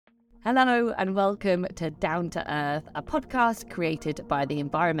Hello and welcome to Down to Earth, a podcast created by the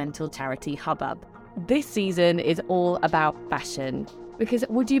environmental charity Hubbub. This season is all about fashion, because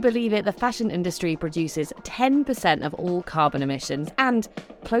would you believe it, the fashion industry produces 10% of all carbon emissions, and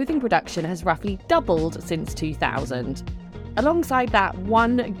clothing production has roughly doubled since 2000. Alongside that,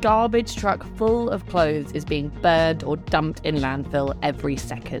 one garbage truck full of clothes is being burned or dumped in landfill every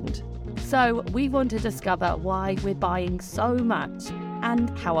second. So we want to discover why we're buying so much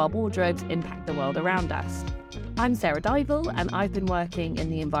and how our wardrobes impact the world around us. I'm Sarah Dyvel, and I've been working in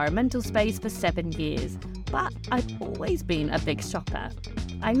the environmental space for 7 years, but I've always been a big shopper.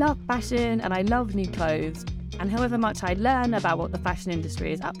 I love fashion and I love new clothes, and however much I learn about what the fashion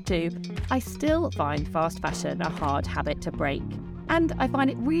industry is up to, I still find fast fashion a hard habit to break, and I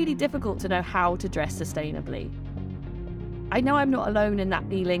find it really difficult to know how to dress sustainably. I know I'm not alone in that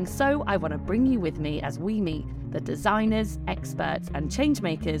feeling, so I want to bring you with me as we meet the designers, experts and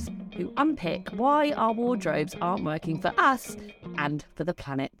changemakers who unpick why our wardrobes aren't working for us and for the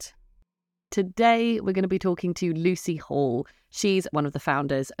planet. Today, we're going to be talking to Lucy Hall. She's one of the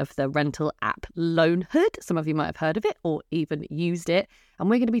founders of the rental app Loanhood. Some of you might have heard of it or even used it. And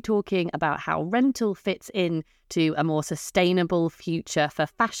we're going to be talking about how rental fits in to a more sustainable future for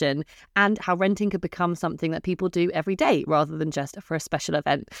fashion and how renting could become something that people do every day rather than just for a special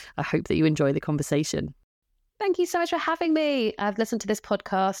event. I hope that you enjoy the conversation. Thank you so much for having me. I've listened to this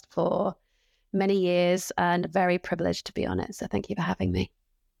podcast for many years and very privileged to be on it. So thank you for having me.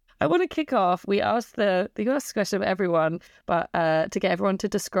 I want to kick off. We asked the question of everyone, but to get everyone to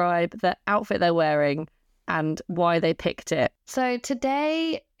describe the outfit they're wearing and why they picked it. So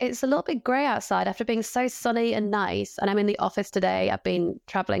today it's a little bit grey outside after being so sunny and nice. And I'm in the office today. I've been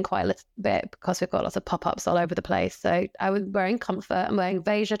travelling quite a little bit because we've got lots of pop-ups all over the place. So I was wearing comfort. I'm wearing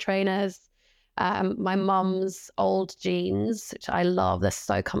Veja trainers, my mum's old jeans, which I love. They're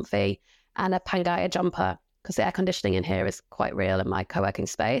so comfy, and a Pangaia jumper, because the air conditioning in here is quite real in my co-working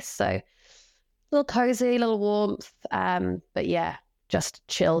space. So a little cozy, a little warmth. But yeah, just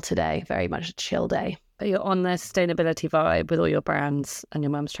chill today. Very much a chill day. But you're on the sustainability vibe with all your brands and your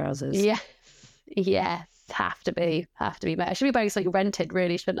mum's trousers. Yes, have to be. I should be wearing something rented,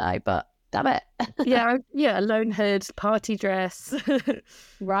 really, shouldn't I? But damn it. yeah, Loanhood, party dress.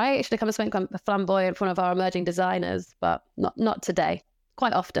 Right? It should have come as something flamboyant for one of our emerging designers, but not today.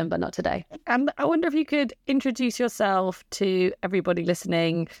 Quite often, but not today. And I wonder if you could introduce yourself to everybody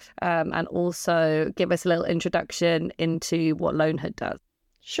listening, and also give us a little introduction into what Loanhood does.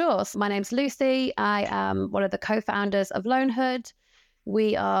 Sure. So my name's Lucy. I am one of the co-founders of Loanhood.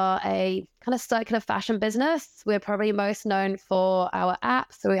 We are a kind of circular fashion business. We're probably most known for our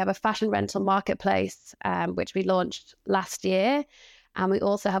app. So we have a fashion rental marketplace, which we launched last year. And we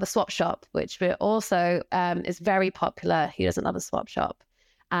also have a swap shop, which we also is very popular. Who doesn't love a swap shop?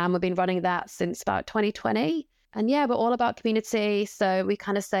 We've been running that since about 2020. And yeah, we're all about community. So we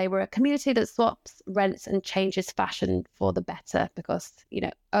kind of say we're a community that swaps, rents and changes fashion for the better, because,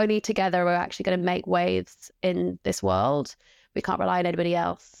 only together we're actually going to make waves in this world. We can't rely on anybody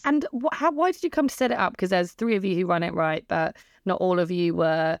else. And why did you come to set it up? Because there's 3 of you who run it, right? But not all of you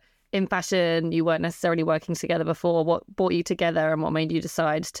were in fashion. You weren't necessarily working together before. What brought you together and what made you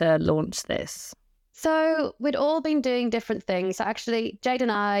decide to launch this? So we'd all been doing different things. So actually, Jade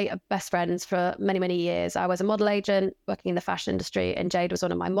and I are best friends for many, many years. I was a model agent working in the fashion industry, and Jade was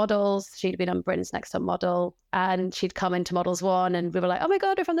one of my models. She'd been on Britain's Next Top Model, and she'd come into Models One, and we were like, oh my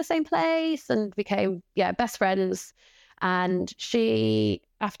God, we're from the same place, and became, best friends. And she,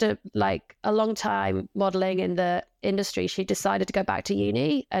 after like a long time modeling in the industry, she decided to go back to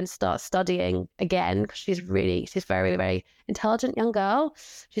uni and start studying again, because she's very, very intelligent young girl.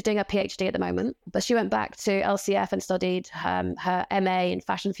 She's doing her PhD at the moment, but she went back to LCF and studied her MA in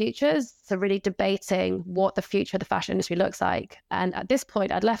fashion futures. So really debating what the future of the fashion industry looks like. And at this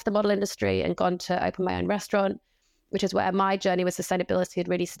point, I'd left the model industry and gone to open my own restaurant, which is where my journey with sustainability had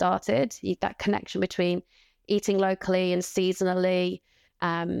really started. That connection between eating locally and seasonally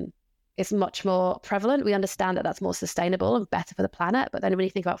is much more prevalent. We understand that that's more sustainable and better for the planet. But then when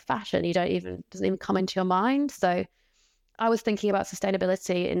you think about fashion, doesn't even come into your mind. So I was thinking about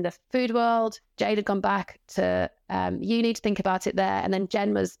sustainability in the food world. Jade had gone back to uni to think about it there. And then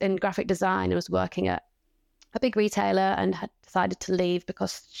Jen was in graphic design and was working at a big retailer and had decided to leave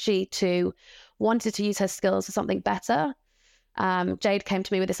because she too wanted to use her skills for something better. Jade came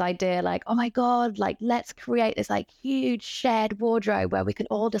to me with this idea like, oh my God, like let's create this like huge shared wardrobe where we can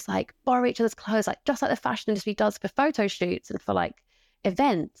all just like borrow each other's clothes, like just like the fashion industry does for photo shoots and for like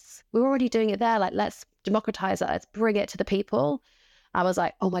events. We're already doing it there. Like, let's democratize it. Let's bring it to the people. I was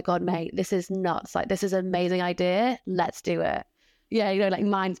like, oh my God, mate, this is nuts. Like, this is an amazing idea. Let's do it. yeah, like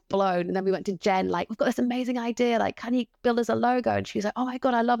mind's blown. And then we went to Jen, like, we've got this amazing idea. Like, can you build us a logo? And she was like, oh my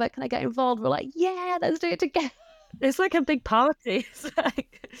God, I love it. Can I get involved? We're like, yeah, let's do it together. It's like a big party. It's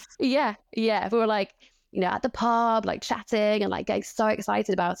like... Yeah. We were like, at the pub, like chatting and like getting so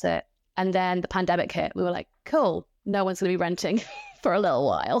excited about it. And then the pandemic hit. We were like, cool, no one's going to be renting for a little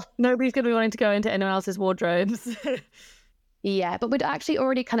while. Nobody's going to be wanting to go into anyone else's wardrobes. Yeah, but we'd actually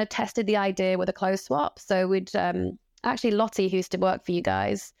already kind of tested the idea with a clothes swap. So we'd actually, Lottie, who used to work for you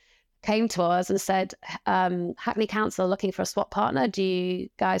guys, came to us and said, Hackney Council looking for a swap partner. Do you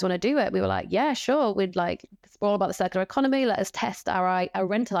guys want to do it? We were like, yeah, sure. We'd like, it's all about the circular economy. Let us test our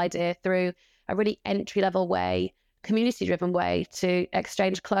rental idea through a really entry-level way, community-driven way to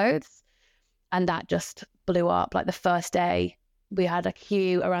exchange clothes. And that just blew up. Like the first day, we had a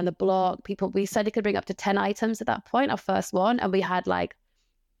queue around the block. We said it could bring up to 10 items at that point, our first one. And we had like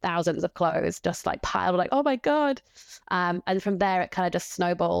thousands of clothes just like piled, like, oh my God. And from there, it kind of just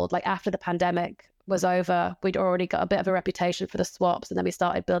snowballed. Like after the pandemic was over, we'd already got a bit of a reputation for the swaps. And then we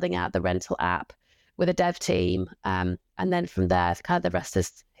started building out the rental app with a dev team. And then from there, kind of the rest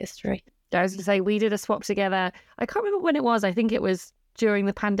is history. I was going to say, we did a swap together. I can't remember when it was. I think it was during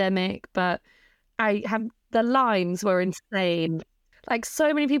the pandemic, but the lines were insane. Like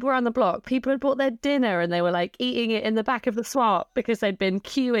so many people were on the block. People had bought their dinner and they were like eating it in the back of the swap because they'd been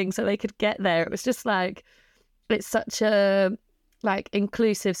queuing so they could get there. It was just like, it's such a like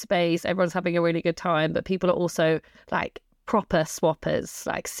inclusive space. Everyone's having a really good time, but people are also like proper swappers,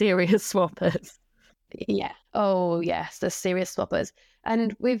 like serious swappers. Yeah. Oh yes, the serious swappers.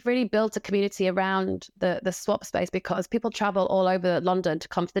 And we've really built a community around the swap space because people travel all over London to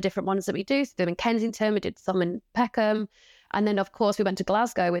come to the different ones that we do. So we did in Kensington, we did some in Peckham. And then, of course, we went to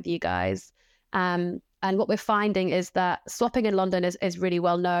Glasgow with you guys. And what we're finding is that swapping in London is really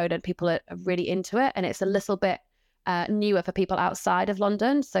well known and people are really into it. And it's a little bit newer for people outside of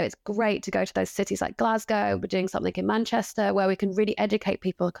London. So it's great to go to those cities like Glasgow. We're doing something in Manchester where we can really educate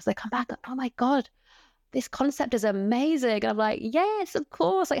people because they come back and, oh my God, this concept is amazing. And I'm like, yes, of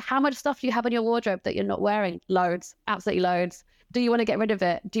course. Like, how much stuff do you have in your wardrobe that you're not wearing? Loads, absolutely loads. Do you want to get rid of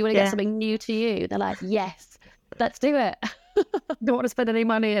it? Do you want to get something new to you? They're like, yes, let's do it. Don't want to spend any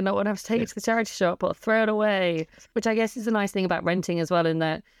money and not want to have to take it to the charity shop or throw it away, which I guess is a nice thing about renting as well in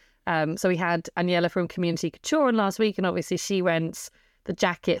that. So we had Aniela from Community Couture on last week, and obviously she rents the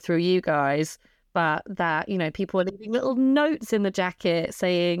jacket through you guys, but that, people are leaving little notes in the jacket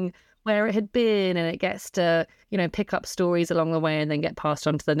saying where it had been, and it gets to, pick up stories along the way and then get passed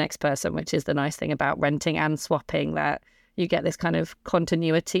on to the next person, which is the nice thing about renting and swapping, that you get this kind of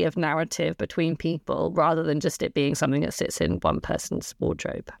continuity of narrative between people rather than just it being something that sits in one person's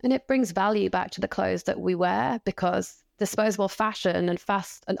wardrobe. And it brings value back to the clothes that we wear because disposable fashion and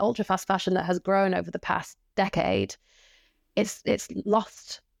fast and ultra fast fashion that has grown over the past decade, it's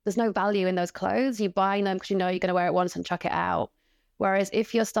lost. There's no value in those clothes. You buy them because you're going to wear it once and chuck it out. Whereas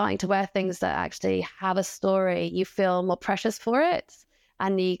if you're starting to wear things that actually have a story, you feel more precious for it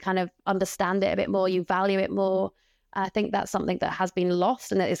and you kind of understand it a bit more, you value it more. I think that's something that has been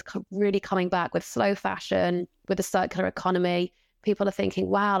lost and that is really coming back with slow fashion, with the circular economy. People are thinking,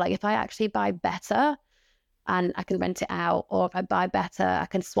 wow, like if I actually buy better and I can rent it out, or if I buy better, I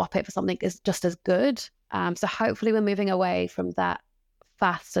can swap it for something that's just as good. So hopefully we're moving away from that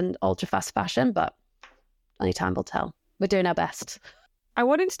fast and ultra fast fashion, but only time will tell. We're doing our best. I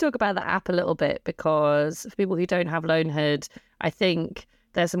wanted to talk about the app a little bit because for people who don't have Loanhood, I think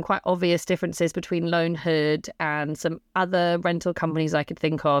there's some quite obvious differences between Loanhood and some other rental companies I could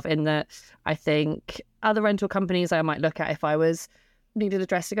think of, in that I think other rental companies I might look at if I needed a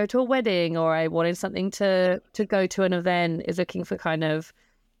dress to go to a wedding or I wanted something to go to an event, is looking for kind of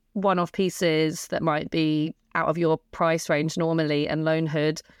one-off pieces that might be out of your price range normally. And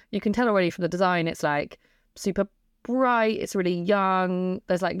Loanhood, you can tell already from the design, it's like super bright, it's really young,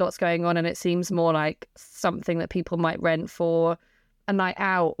 there's like lots going on, and it seems more like something that people might rent for a night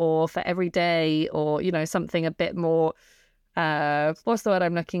out or for every day, or something a bit more what's the word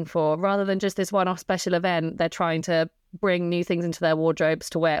I'm looking for, rather than just this one-off special event. They're trying to bring new things into their wardrobes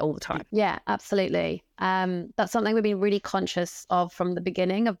to wear all the time. Yeah, absolutely. That's something we've been really conscious of from the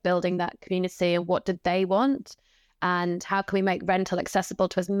beginning of building that community, and what did they want and how can we make rental accessible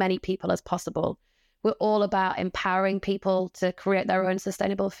to as many people as possible. We're all about empowering people to create their own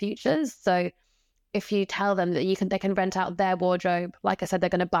sustainable futures. So if you tell them that they can rent out their wardrobe, like I said, they're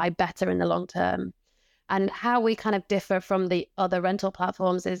going to buy better in the long term. And how we kind of differ from the other rental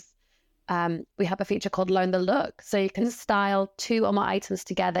platforms is we have a feature called Loan the Look. So you can style 2 or more items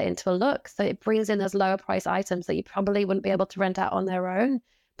together into a look. So it brings in those lower price items that you probably wouldn't be able to rent out on their own.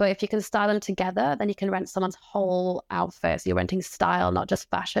 But if you can style them together, then you can rent someone's whole outfit. So you're renting style, not just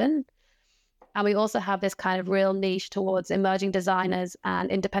fashion. And we also have this kind of real niche towards emerging designers and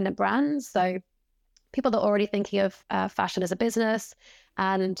independent brands. So people that are already thinking of fashion as a business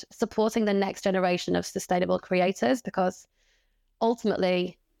and supporting the next generation of sustainable creators, because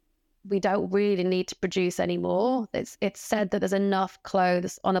ultimately we don't really need to produce anymore. It's said that there's enough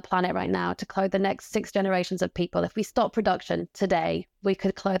clothes on the planet right now to clothe the next 6 generations of people. If we stop production today, we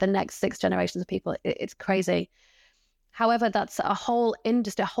could clothe the next 6 generations of people. It's crazy. However, that's a whole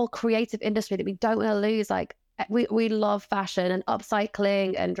industry, a whole creative industry that we don't want to lose. Like we love fashion, and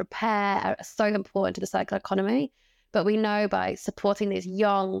upcycling and repair are so important to the circular economy. But we know by supporting these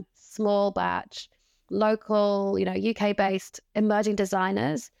young, small batch, local, UK-based emerging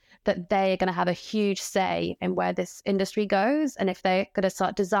designers, that they are going to have a huge say in where this industry goes. And if they're going to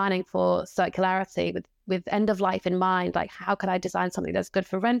start designing for circularity with end of life in mind, like how can I design something that's good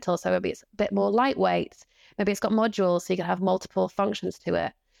for rental? So maybe it's a bit more lightweight. Maybe it's got modules so you can have multiple functions to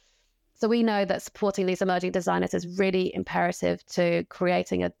it. So we know that supporting these emerging designers is really imperative to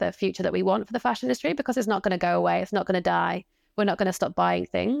creating the future that we want for the fashion industry, because it's not going to go away. It's not going to die. We're not going to stop buying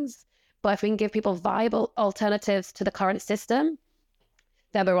things. But if we can give people viable alternatives to the current system,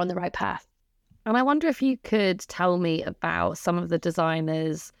 then we're on the right path. And I wonder if you could tell me about some of the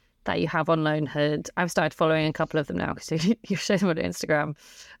designers that you have on Loanhood. I've started following a couple of them now because you showed them on Instagram.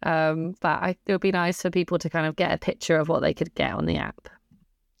 But it would be nice for people to kind of get a picture of what they could get on the app.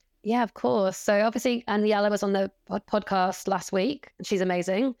 Yeah, of course. So obviously, Aniela was on the podcast last week. She's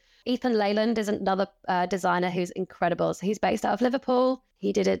amazing. Ethan Leyland is another designer who's incredible. So he's based out of Liverpool.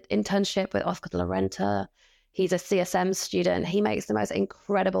 He did an internship with Oscar de la Renta. He's a CSM student. He makes the most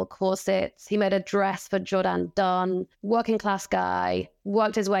incredible corsets. He made a dress for Jordan Dunn, working class guy,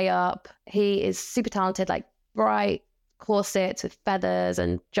 worked his way up. He is super talented, like bright corsets with feathers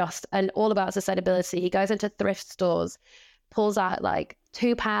and all about sustainability. He goes into thrift stores, pulls out like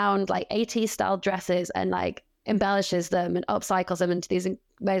 £2, like 80s style dresses and like embellishes them and upcycles them into these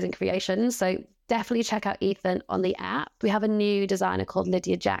amazing creations. So definitely check out Ethan on the app. We have a new designer called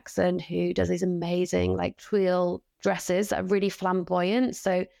Lydia Jackson who does these amazing like twill dresses that are really flamboyant.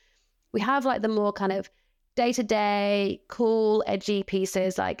 So we have like the more kind of day-to-day, cool, edgy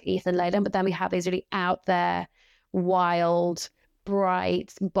pieces like Ethan Leyland, but then we have these really out there, wild,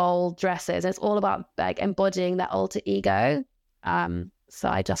 bright, bold dresses. And it's all about like embodying that alter ego. So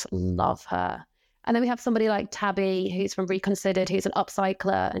I just love her. And then we have somebody like Tabby, who's from Reconsidered, who's an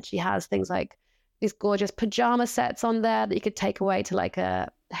upcycler, and she has things like these gorgeous pajama sets on there that you could take away to like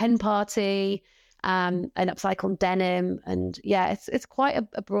a hen party, and upcycled denim. And yeah, it's quite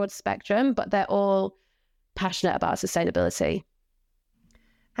a broad spectrum, but they're all passionate about sustainability.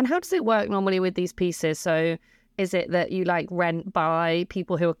 And how does it work normally with these pieces? So is it that you like rent by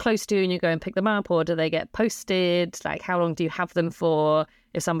people who are close to you and you go and pick them up, or do they get posted? Like how long do you have them for?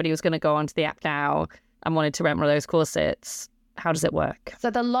 If somebody was going to go onto the app now and wanted to rent one of those corsets, how does it work? So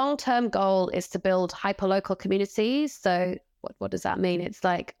the long-term goal is to build hyper-local communities. So what does that mean? It's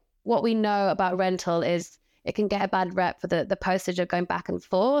like what we know about rental is it can get a bad rep for the postage of going back and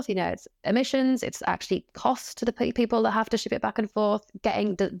forth. It's emissions, it's actually cost to the people that have to ship it back and forth.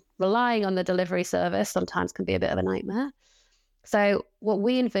 Relying on the delivery service sometimes can be a bit of a nightmare. So what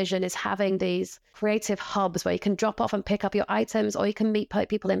we envision is having these creative hubs where you can drop off and pick up your items, or you can meet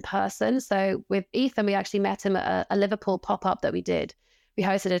people in person. So with Ethan, we actually met him at a Liverpool pop-up that we did. We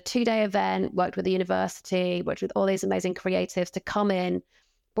hosted a 2-day event, worked with the university, worked with all these amazing creatives to come in,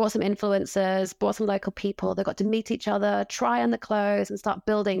 brought some influencers, brought some local people. They got to meet each other, try on the clothes and start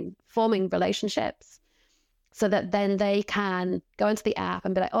forming relationships, so that then they can go into the app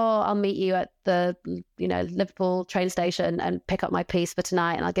and be like, oh, I'll meet you at the Liverpool train station and pick up my piece for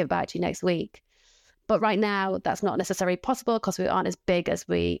tonight and I'll give it back to you next week. But right now, that's not necessarily possible because we aren't as big as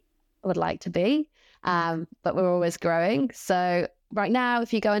we would like to be, but we're always growing. So right now,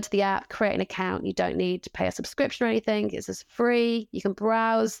 if you go into the app, create an account, you don't need to pay a subscription or anything. It's just free. You can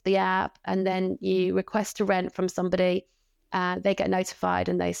browse the app and then you request to rent from somebody. They get notified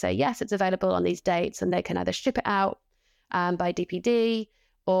and they say, yes, it's available on these dates, and they can either ship it out by DPD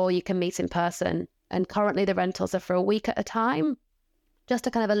or you can meet in person. And currently the rentals are for a week at a time, just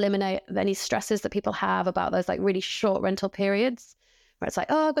to kind of eliminate any stresses that people have about those like really short rental periods where it's like,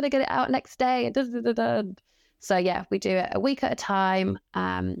 oh, I've got to get it out next day. And da-da-da-da. So yeah, we do it a week at a time,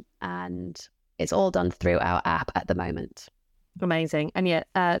 and it's all done through our app at the moment. Amazing. And yet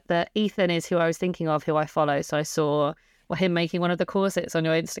the Ethan is who I was thinking of, who I follow. So I saw him making one of the corsets on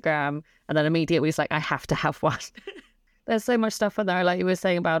your Instagram, and then immediately was like, I have to have one. there's so much stuff on there, like you were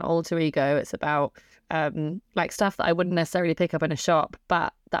saying about alter ego. It's about like stuff that I wouldn't necessarily pick up in a shop,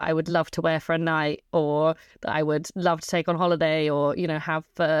 but that I would love to wear for a night, or that I would love to take on holiday, or, you know, have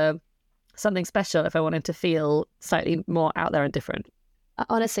something special if I wanted to feel slightly more out there and different.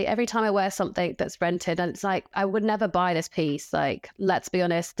 Honestly, every time I wear something that's rented, and it's like, I would never buy this piece. Like, let's be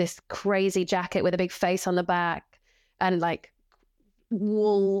honest, this crazy jacket with a big face on the back and like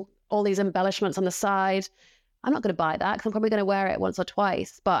wool, all these embellishments on the side. I'm not going to buy that because I'm probably going to wear it once or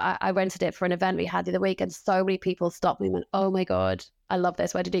twice. But I rented it for an event we had the other week, and so many people stopped me and went, oh my God, I love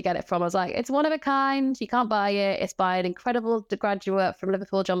this. Where did you get it from? I was like, it's one of a kind. You can't buy it. It's by an incredible graduate from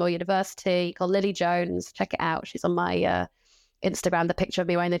Liverpool John Moore University called Lily Jones. Check it out. She's on my Instagram, the picture of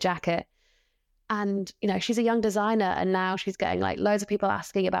me wearing the jacket. And, you know, she's a young designer, and now she's getting like loads of people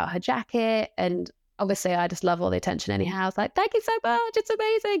asking about her jacket. And obviously I just love all the attention anyhow. It's like, thank you so much. It's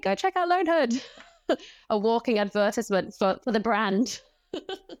amazing. Go check out Lonehood. A walking advertisement for the brand.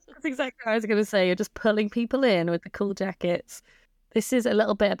 That's exactly what I was going to say. You're just pulling people in with the cool jackets. This is a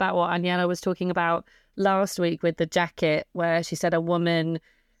little bit about what Aniela was talking about last week with the jacket, where she said a woman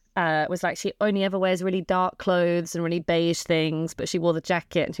was like, she only ever wears really dark clothes and really beige things, but she wore the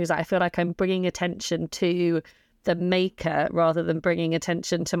jacket, and she was like, I feel like I'm bringing attention to the maker rather than bringing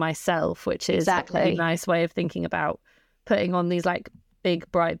attention to myself, which is exactly a really nice way of thinking about putting on these like big,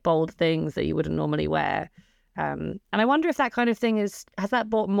 bright, bold things that you wouldn't normally wear. And I wonder if that kind of thing has that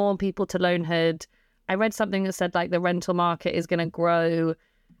brought more people to Lonehood. I read something that said like the rental market is going to grow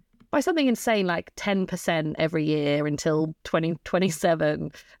by something insane like 10% every year until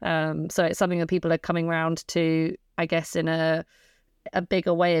 2027. So it's something that people are coming around to, I guess, in a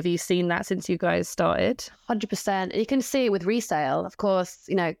bigger way. Have you seen that since you guys started? 100%. You can see it with resale. Of course,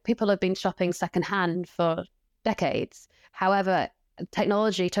 you know, people have been shopping secondhand for decades. However,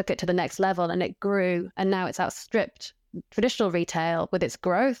 technology took it to the next level and it grew, and now it's outstripped traditional retail with its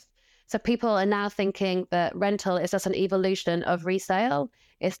growth. So people are now thinking that rental is just an evolution of resale.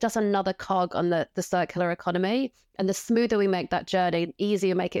 It's just another cog on the circular economy. And the smoother we make that journey, the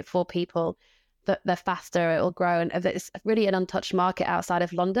easier we make it for people, the faster it will grow. And it's really an untouched market outside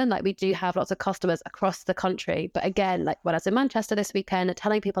of London. Like, we do have lots of customers across the country. But again, like when I was in Manchester this weekend and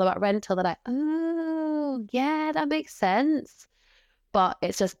telling people about rental, they're like, oh, yeah, that makes sense. But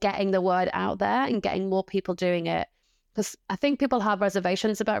it's just getting the word out there and getting more people doing it. Because I think people have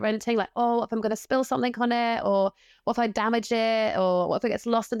reservations about renting, like, oh, what if I'm going to spill something on it? Or what if I damage it? Or what if it gets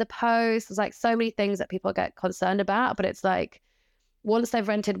lost in the post? There's like so many things that people get concerned about. But it's like, once they've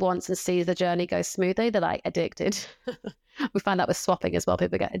rented once and see the journey go smoothly, they're like addicted. We find that with swapping as well.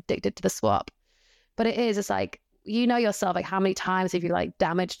 People get addicted to the swap. But it's like, you know yourself, like how many times have you like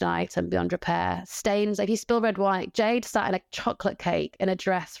damaged an item beyond repair? Stains, if you spill red wine. Jade sat in a chocolate cake in a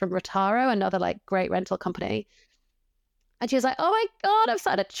dress from Rotaro, another like great rental company. And she was like, oh my God, I've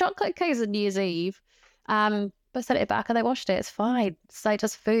sat in a chocolate cake on New Year's Eve. But I sent it back and they washed it. It's fine. It's like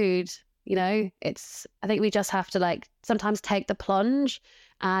just food, you know? I think we just have to like sometimes take the plunge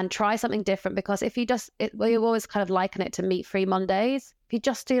and try something different, because if you we always kind of liken it to meat-free Mondays. If you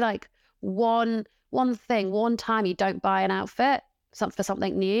just do like one thing, one time you don't buy an outfit for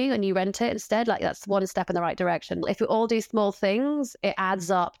something new and you rent it instead, like that's one step in the right direction. If we all do small things, it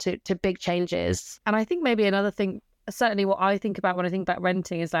adds up to big changes. And I think maybe another thing, certainly what I think about when I think about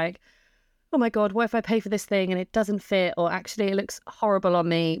renting is like, oh my God, what if I pay for this thing and it doesn't fit, or actually it looks horrible on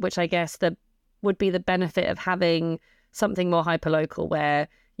me, which I guess would be the benefit of having something more hyperlocal, where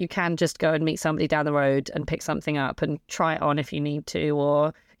you can just go and meet somebody down the road and pick something up and try it on if you need to,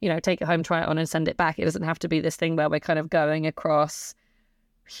 or, you know, take it home, try it on and send it back. It doesn't have to be this thing where we're kind of going across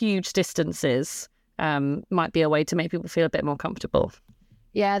huge distances. Might be a way to make people feel a bit more comfortable.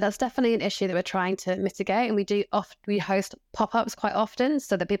 Yeah, that's definitely an issue that we're trying to mitigate. And we host pop-ups quite often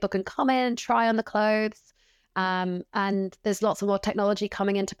so that people can come in and try on the clothes. And there's lots of more technology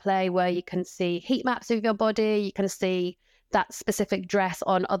coming into play where you can see heat maps of your body. You can see that specific dress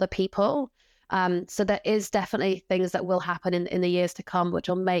on other people. So there is definitely things that will happen in the years to come, which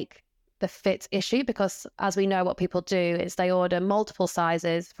will make the fit issue, because as we know, what people do is they order multiple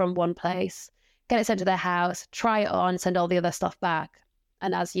sizes from one place, get it sent to their house, try it on, send all the other stuff back.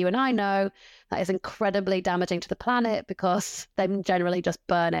 And as you and I know, that is incredibly damaging to the planet, because they generally just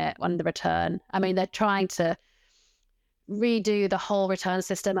burn it on the return. I mean, they're trying to redo the whole return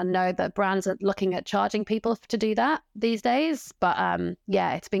system, and know that brands are looking at charging people to do that these days. But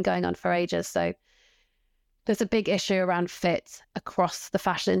yeah, it's been going on for ages. So there's a big issue around fit across the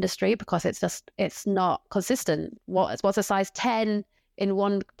fashion industry, because it's not consistent. What's a size 10 in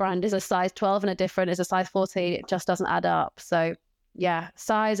one brand is a size 12 and a different is a size 14. It just doesn't add up. So yeah,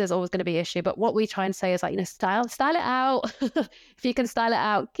 size is always going to be an issue. But what we try and say is like, style it out. If you can style it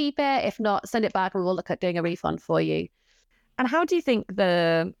out, keep it. If not, send it back and we'll look at doing a refund for you. And how do you think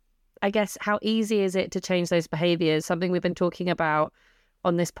how easy is it to change those behaviors? Something we've been talking about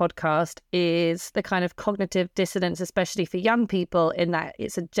on this podcast is the kind of cognitive dissonance, especially for young people, in that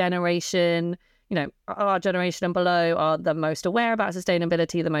it's a generation, our generation and below are the most aware about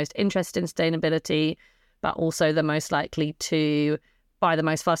sustainability, the most interested in sustainability, but also the most likely to buy the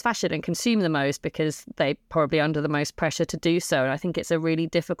most fast fashion and consume the most because they're probably under the most pressure to do so. And I think it's a really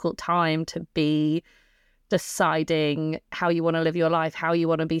difficult time to be deciding how you want to live your life, how you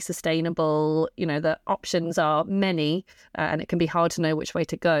want to be sustainable. The options are many and it can be hard to know which way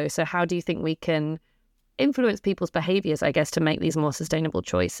to go. So how do you think we can influence people's behaviors, I guess, to make these more sustainable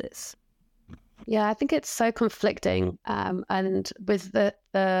choices? Yeah, I think it's so conflicting. And with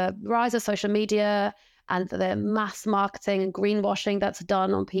the rise of social media and the mass marketing and greenwashing that's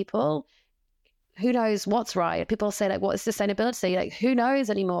done on people, who knows what's right? People say, like, what is sustainability? Like, who knows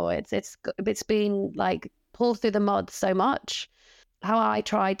anymore? It's been like pulled through the mud so much. How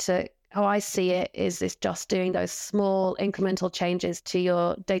I see it is just doing those small incremental changes to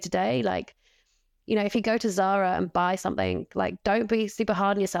your day-to-day. Like, if you go to Zara and buy something, like, don't be super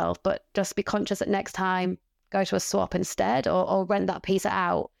hard on yourself, but just be conscious that next time go to a swap instead, or rent that piece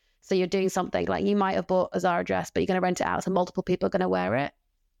out. So you're doing something like, you might have bought a Zara dress, but you're going to rent it out so multiple people are going to wear it.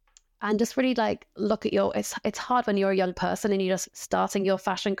 And just really like look at it's hard when you're a young person and you're just starting your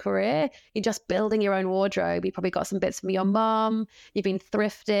fashion career. You're just building your own wardrobe. You probably got some bits from your mum. You've been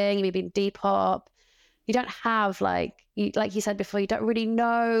thrifting. You've been Depop. You don't have like you said before, you don't really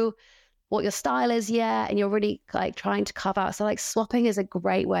know what your style is yet. And you're really like trying to carve out. So like swapping is a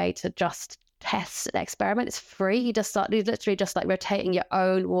great way to just test and experiment. It's free. You literally just like rotating your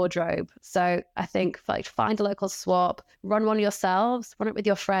own wardrobe. So I think like find a local swap, run one yourselves, run it with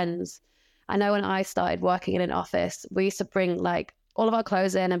your friends. I know when I started working in an office, we used to bring like all of our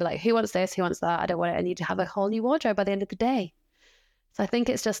clothes in and be like, who wants this? Who wants that? I don't want it. I need to have a whole new wardrobe by the end of the day. So I think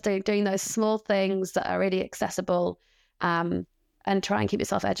it's just doing those small things that are really accessible, and try and keep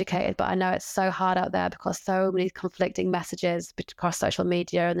yourself educated. But I know it's so hard out there because so many conflicting messages across social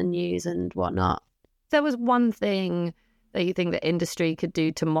media and the news and whatnot. There was one thing that you think the industry could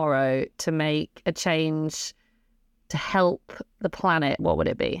do tomorrow to make a change to help the planet, what would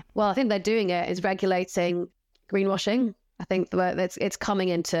it be? Well, I think they're doing it is regulating greenwashing. I think it's coming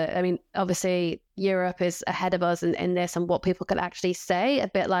into, I mean, obviously Europe is ahead of us in this and what people can actually say, a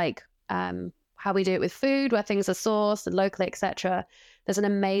bit like how we do it with food, where things are sourced and locally, etc. There's an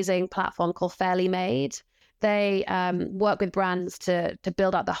amazing platform called Fairly Made. They work with brands to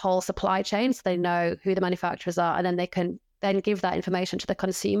build out the whole supply chain so they know who the manufacturers are, and then they can then give that information to the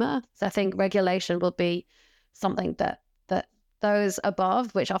consumer. So I think regulation will be something that those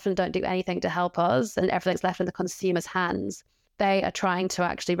above, which often don't do anything to help us and everything's left in the consumer's hands, they are trying to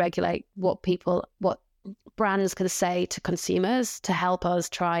actually regulate what brands can say to consumers to help us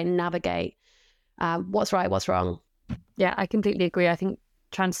try and navigate what's right, what's wrong. Yeah, I completely agree. I think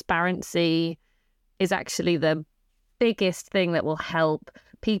transparency is actually the biggest thing that will help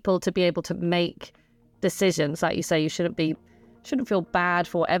people to be able to make decisions. Like you say, you shouldn't feel bad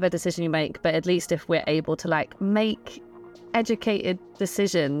for whatever decision you make, but at least if we're able to like make educated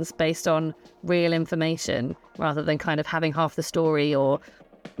decisions based on real information rather than kind of having half the story or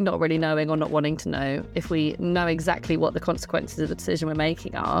not really knowing or not wanting to know, if we know exactly what the consequences of the decision we're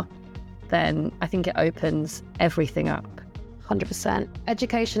making are, then I think it opens everything up. 100%.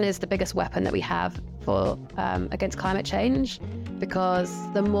 Education is the biggest weapon that we have for against climate change,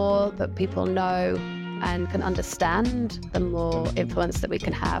 because the more that people know and can understand, the more influence that we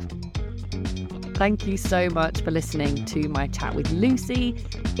can have. Thank you so much for listening to my chat with Lucy.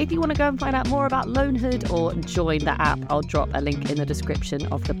 If you want to go and find out more about Loanhood or join the app, I'll drop a link in the description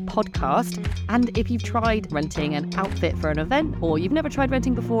of the podcast. And if you've tried renting an outfit for an event, or you've never tried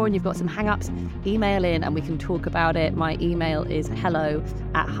renting before and you've got some hang-ups, email in and we can talk about it. My email is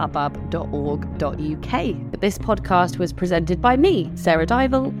hello@hubbub.org.uk. This podcast was presented by me, Sarah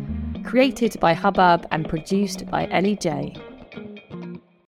Dival, created by Hubbub and produced by Ellie J.